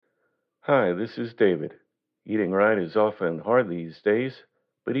Hi, this is David. Eating right is often hard these days,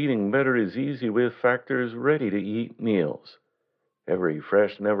 but eating better is easy with Factor's ready to eat meals. Every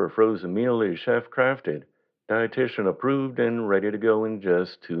fresh, never frozen meal is chef crafted, dietitian approved, and ready to go in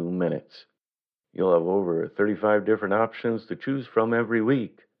just 2 minutes. You'll have over 35 different options to choose from every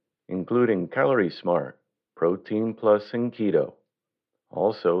week, including Calorie Smart, Protein Plus, and Keto.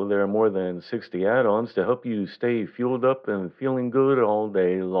 Also, there are more than 60 add ons to help you stay fueled up and feeling good all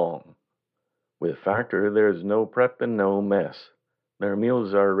day long. With Factor, there's no prep and no mess. Their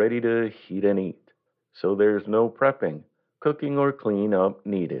meals are ready to heat and eat, so there's no prepping, cooking, or clean up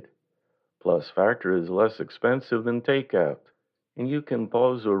needed. Plus, Factor is less expensive than takeout, and you can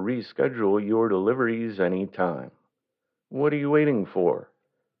pause or reschedule your deliveries anytime. What are you waiting for?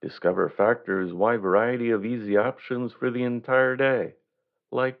 Discover Factor's wide variety of easy options for the entire day,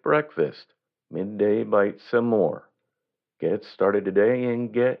 like breakfast, midday bites, and more. Get started today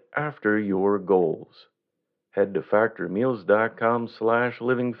and get after your goals. Head to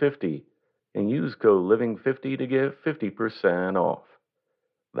factormeals.com/living50 and use code living50 to get 50% off.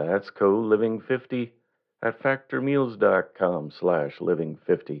 That's code living50 at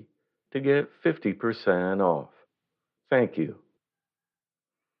factormeals.com/living50 to get 50% off. Thank you.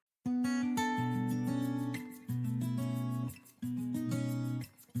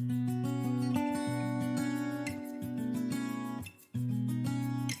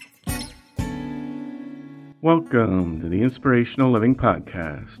 Welcome to the Inspirational Living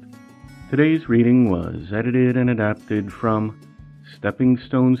Podcast. Today's reading was edited and adapted from Stepping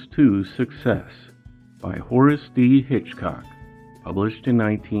Stones to Success by Horace D. Hitchcock, published in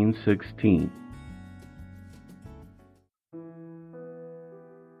 1916.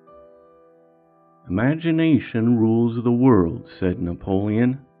 Imagination rules the world, said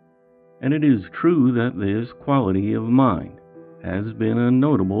Napoleon, and it is true that this quality of mind has been a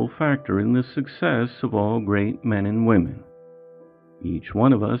notable factor in the success of all great men and women. Each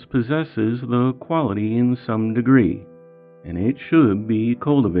one of us possesses the quality in some degree, and it should be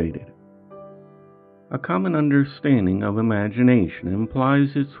cultivated. A common understanding of imagination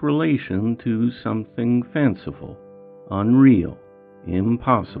implies its relation to something fanciful, unreal,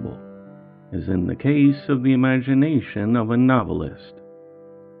 impossible, as in the case of the imagination of a novelist.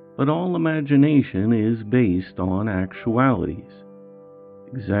 But all imagination is based on actualities.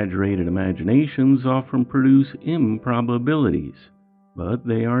 Exaggerated imaginations often produce improbabilities, but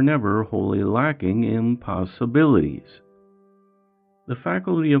they are never wholly lacking in possibilities. The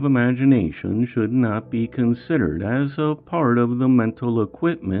faculty of imagination should not be considered as a part of the mental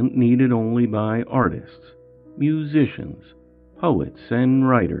equipment needed only by artists, musicians, poets, and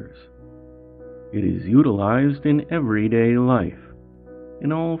writers. It is utilized in everyday life,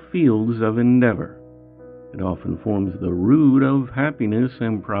 in all fields of endeavor. It often forms the root of happiness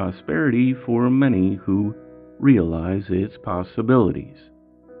and prosperity for many who realize its possibilities.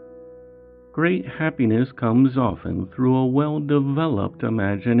 Great happiness comes often through a well-developed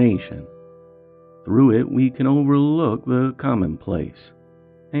imagination. Through it we can overlook the commonplace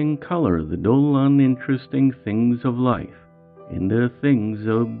and color the dull, uninteresting things of life into things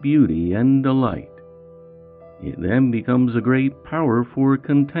of beauty and delight. It then becomes a great power for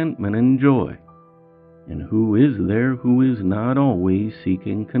contentment and joy. And who is there who is not always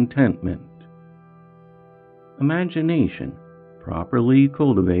seeking contentment? Imagination, properly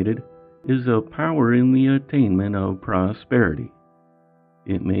cultivated, is a power in the attainment of prosperity.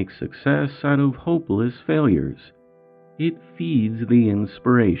 It makes success out of hopeless failures. It feeds the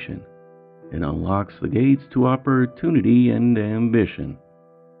inspiration. It unlocks the gates to opportunity and ambition.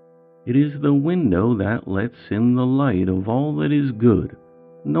 It is the window that lets in the light of all that is good,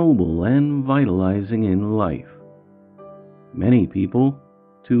 noble, and vitalizing in life. Many people,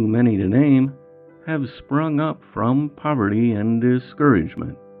 too many to name, have sprung up from poverty and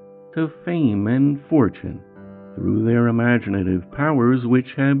discouragement to fame and fortune through their imaginative powers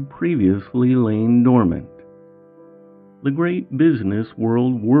which had previously lain dormant. The great business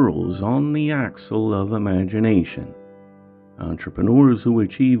world whirls on the axle of imagination. Entrepreneurs who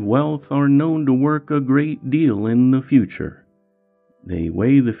achieve wealth are known to work a great deal in the future. They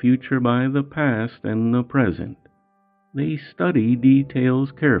weigh the future by the past and the present. They study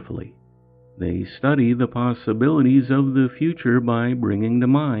details carefully. They study the possibilities of the future by bringing to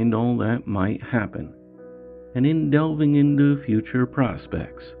mind all that might happen. And in delving into future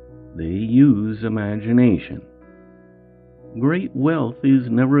prospects, they use imagination. Great wealth is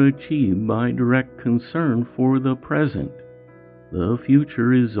never achieved by direct concern for the present. The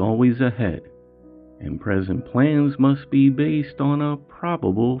future is always ahead, and present plans must be based on a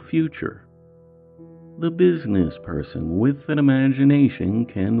probable future. The business person with an imagination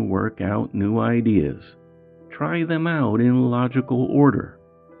can work out new ideas, try them out in logical order,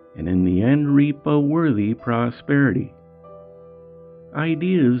 and in the end reap a worthy prosperity.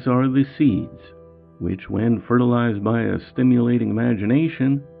 Ideas are the seeds, which, when fertilized by a stimulating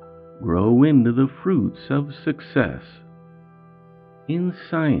imagination, grow into the fruits of success. In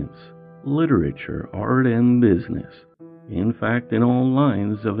science, literature, art, and business, in fact, in all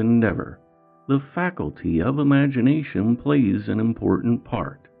lines of endeavor, the faculty of imagination plays an important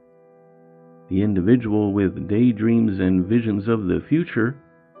part. The individual with daydreams and visions of the future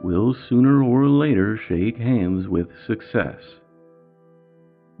will sooner or later shake hands with success.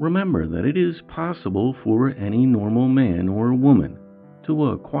 Remember that it is possible for any normal man or woman to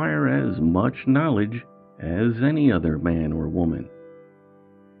acquire as much knowledge as any other man or woman.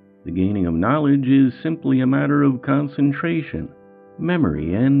 The gaining of knowledge is simply a matter of concentration,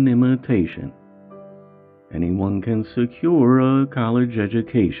 memory, and imitation. Anyone can secure a college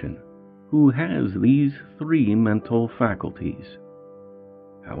education who has these three mental faculties.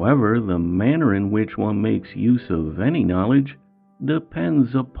 However, the manner in which one makes use of any knowledge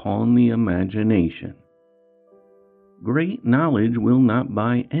depends upon the imagination. Great knowledge will not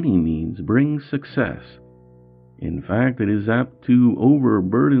by any means bring success. In fact, it is apt to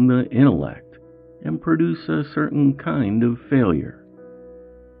overburden the intellect and produce a certain kind of failure.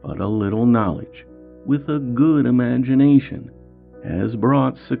 But a little knowledge, with a good imagination, has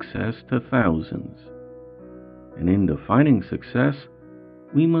brought success to thousands. And in defining success,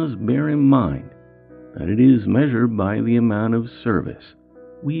 we must bear in mind that it is measured by the amount of service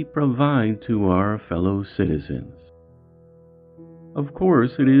we provide to our fellow citizens. Of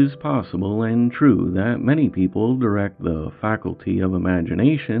course, it is possible and true that many people direct the faculty of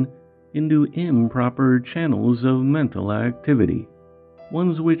imagination into improper channels of mental activity,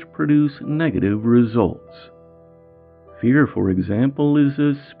 ones which produce negative results. Fear, for example, is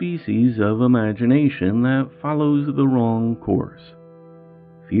a species of imagination that follows the wrong course.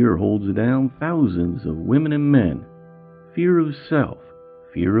 Fear holds down thousands of women and men. Fear of self,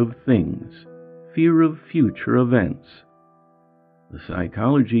 fear of things, fear of future events. The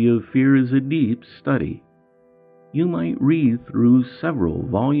psychology of fear is a deep study. You might read through several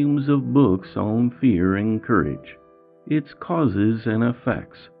volumes of books on fear and courage, its causes and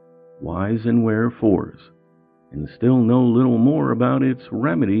effects, whys and wherefores, and still know little more about its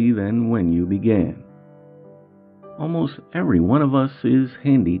remedy than when you began. Almost every one of us is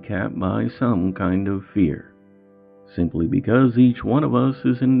handicapped by some kind of fear, simply because each one of us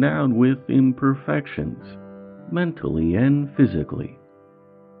is endowed with imperfections, mentally and physically.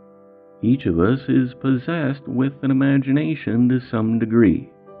 Each of us is possessed with an imagination to some degree.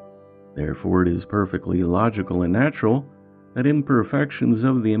 Therefore, it is perfectly logical and natural that imperfections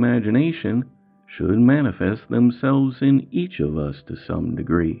of the imagination should manifest themselves in each of us to some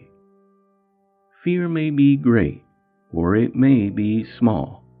degree. Fear may be great, or it may be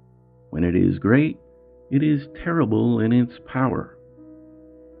small. When it is great, it is terrible in its power.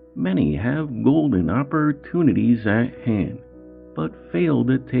 Many have golden opportunities at hand, but fail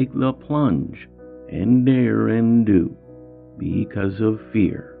to take the plunge and dare and do because of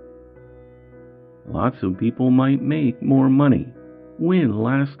fear. Lots of people might make more money, win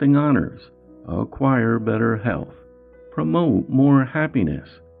lasting honors, acquire better health, promote more happiness,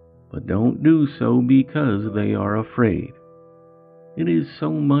 but don't do so because they are afraid. It is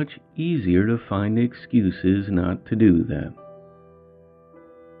so much easier to find excuses not to do them.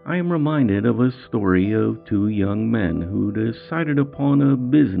 I am reminded of a story of two young men who decided upon a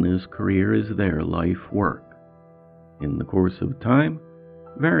business career as their life work. In the course of time,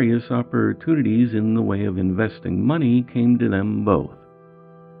 various opportunities in the way of investing money came to them both.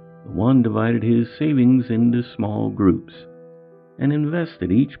 The one divided his savings into small groups and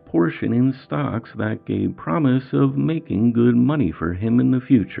invested each portion in stocks that gave promise of making good money for him in the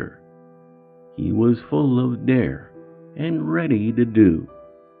future. He was full of dare and ready to do.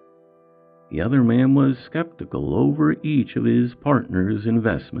 The other man was skeptical over each of his partner's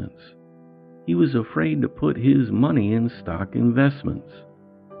investments. He was afraid to put his money in stock investments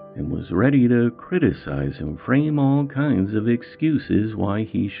and was ready to criticize and frame all kinds of excuses why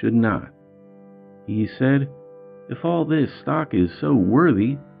he should not. He said, "If all this stock is so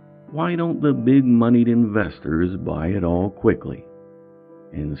worthy, why don't the big-moneyed investors buy it all quickly?"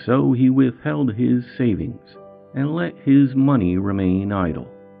 And so he withheld his savings and let his money remain idle.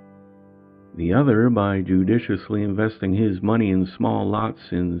 The other, by judiciously investing his money in small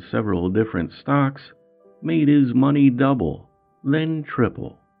lots in several different stocks, made his money double, then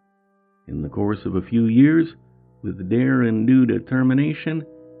triple. In the course of a few years, with dare and do determination,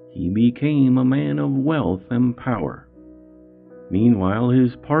 He became a man of wealth and power. Meanwhile,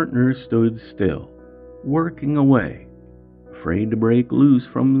 his partner stood still, working away, afraid to break loose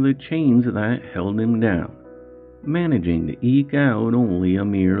from the chains that held him down, managing to eke out only a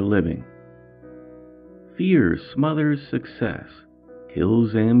mere living. Fear smothers success,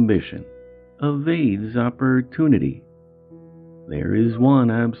 kills ambition, evades opportunity. There is one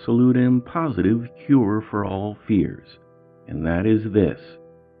absolute and positive cure for all fears, and that is this.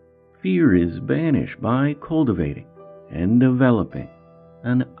 Fear is banished by cultivating and developing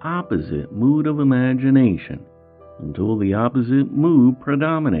an opposite mood of imagination until the opposite mood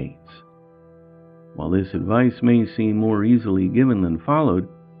predominates. While this advice may seem more easily given than followed,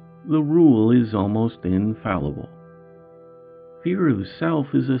 the rule is almost infallible. Fear of self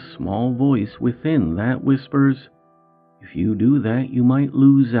is a small voice within that whispers, if you do that, you might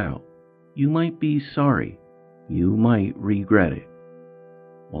lose out. You might be sorry. You might regret it.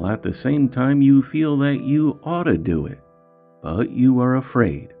 While at the same time you feel that you ought to do it, but you are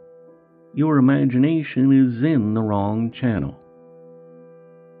afraid. Your imagination is in the wrong channel.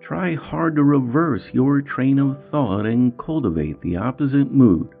 Try hard to reverse your train of thought and cultivate the opposite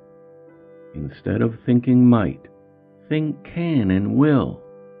mood. Instead of thinking might, think can and will.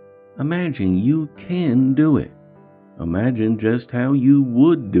 Imagine you can do it. Imagine just how you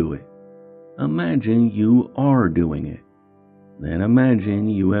would do it. Imagine you are doing it. Then imagine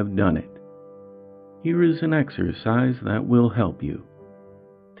you have done it. Here is an exercise that will help you.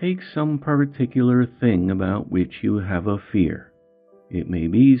 Take some particular thing about which you have a fear. It may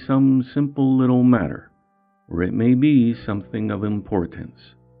be some simple little matter, or it may be something of importance.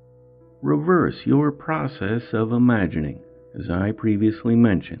 Reverse your process of imagining, as I previously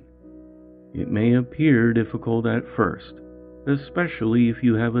mentioned. It may appear difficult at first, especially if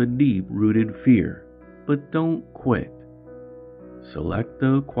you have a deep-rooted fear, but don't quit. Select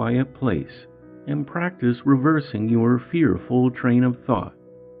a quiet place and practice reversing your fearful train of thought,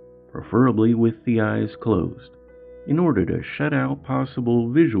 preferably with the eyes closed, in order to shut out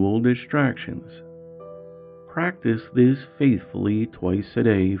possible visual distractions. Practice this faithfully twice a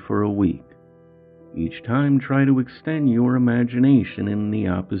day for a week. Each time try to extend your imagination in the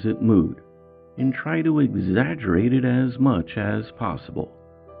opposite mood, and try to exaggerate it as much as possible.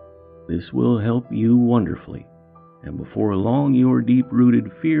 This will help you wonderfully, and before long your deep-rooted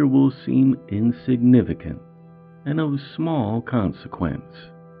fear will seem insignificant and of small consequence.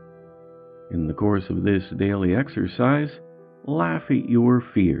 In the course of this daily exercise, laugh at your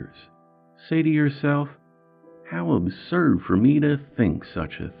fears. Say to yourself, "How absurd for me to think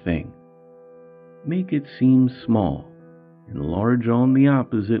such a thing." Make it seem small, enlarge on the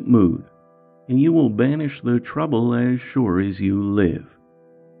opposite mood, and you will banish the trouble as sure as you live.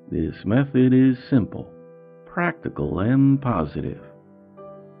 This method is simple, practical, and positive.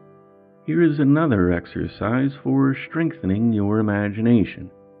 Here is another exercise for strengthening your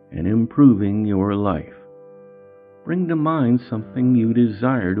imagination and improving your life. Bring to mind something you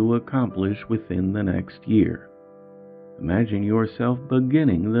desire to accomplish within the next year. Imagine yourself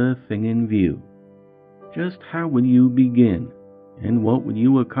beginning the thing in view. Just how would you begin? And what would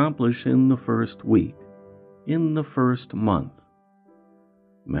you accomplish in the first week, in the first month?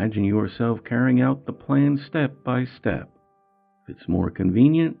 Imagine yourself carrying out the plan step by step. If it's more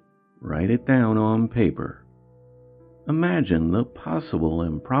convenient, write it down on paper. Imagine the possible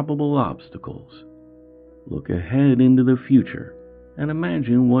and probable obstacles. Look ahead into the future and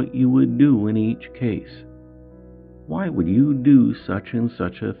imagine what you would do in each case. Why would you do such and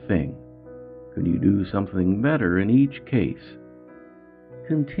such a thing? Could you do something better in each case?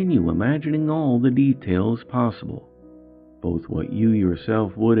 Continue imagining all the details possible, both what you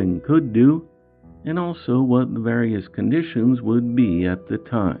yourself would and could do, and also what the various conditions would be at the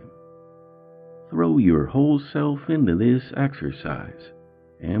time. Throw your whole self into this exercise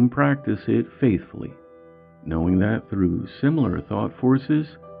and practice it faithfully, knowing that through similar thought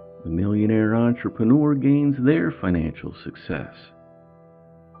forces, the millionaire entrepreneur gains their financial success.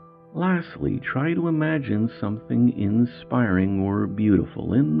 Lastly, try to imagine something inspiring or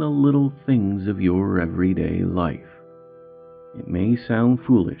beautiful in the little things of your everyday life. It may sound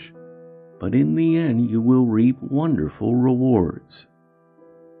foolish, but in the end you will reap wonderful rewards.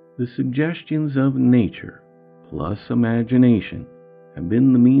 The suggestions of nature, plus imagination, have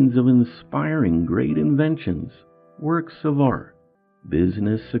been the means of inspiring great inventions, works of art,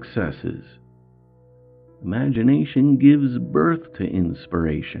 business successes. Imagination gives birth to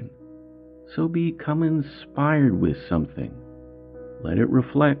inspiration. So become inspired with something. Let it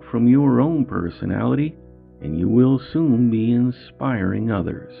reflect from your own personality, and you will soon be inspiring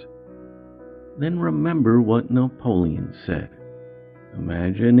others. Then remember what Napoleon said.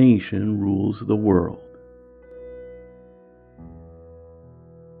 Imagination rules the world.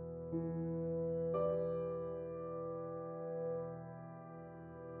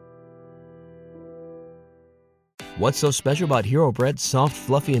 What's so special about Hero Bread's soft,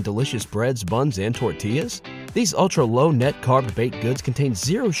 fluffy, and delicious breads, buns, and tortillas? These ultra-low net-carb baked goods contain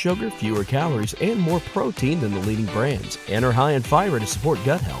zero sugar, fewer calories, and more protein than the leading brands, and are high in fiber to support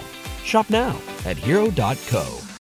gut health. Shop now at Hero.co.